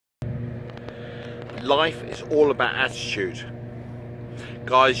Life is all about attitude.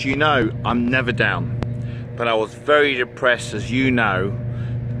 Guys, you know I'm never down, but I was very depressed, as you know,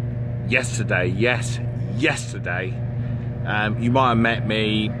 yesterday. Yes, yesterday. You might have met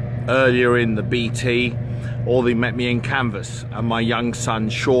me earlier in the BT, or they met me in Canvas, and my young son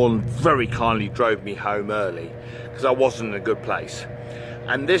Sean very kindly drove me home early because I wasn't in a good place.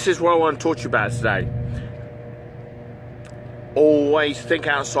 And this is what I want to talk to you about today. Always think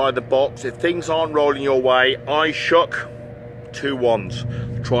outside the box. If things aren't rolling your way, I shook 2 1s.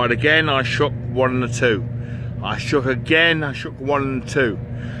 Tried again, I shook 1 and a 2. I shook again, I shook 1 and a 2.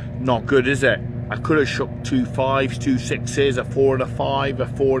 Not good, is it? I could have shook 2 5s, 2 6s, a 4 and a 5, a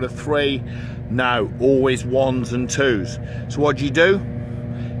 4 and a 3. No, always 1s and 2s. So what do?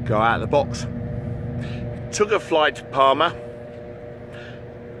 Go out of the box. Took a flight to Palma.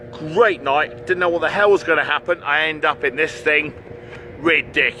 Great night. Didn't know what the hell was going to happen. I end up in this thing.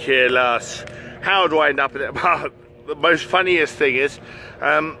 Ridiculous. How do I end up in it? The most funniest thing is,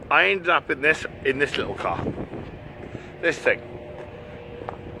 I ended up in this little car. This thing.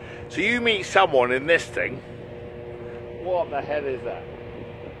 So you meet someone in this thing. What the hell is that?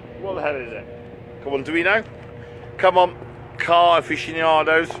 What the hell is it? Come on, do we know? Come on, car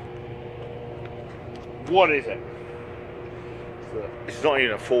aficionados. What is it? It's not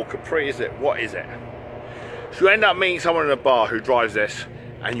even a Ford Capri, is it? What is it? So you end up meeting someone in a bar who drives this,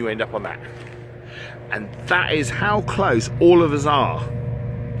 and you end up on that. And that is how close all of us are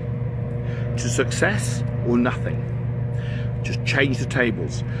to success or nothing. Just change the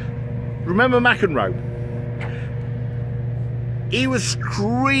tables. Remember McEnroe? He was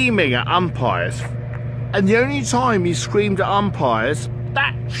screaming at umpires, and the only time he screamed at umpires,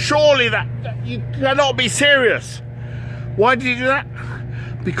 surely you cannot be serious. Why did he do that?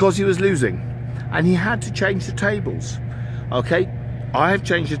 Because he was losing, and he had to change the tables. Okay, I have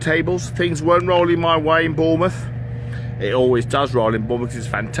changed the tables. Things weren't rolling my way in Bournemouth. It always does roll in Bournemouth. It's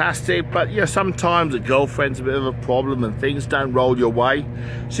fantastic, but yeah, sometimes a girlfriend's a bit of a problem and things don't roll your way,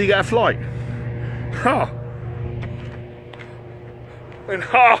 so you get a flight.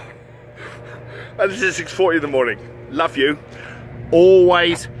 And this is 6:40 in the morning. Love you.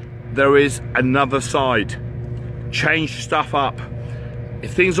 Always there is another side. Change stuff up.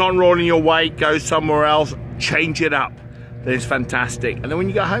 If things aren't rolling your way, go somewhere else, change it up. Then it's fantastic. And then when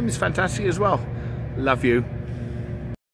you go home, it's fantastic as well. Love you.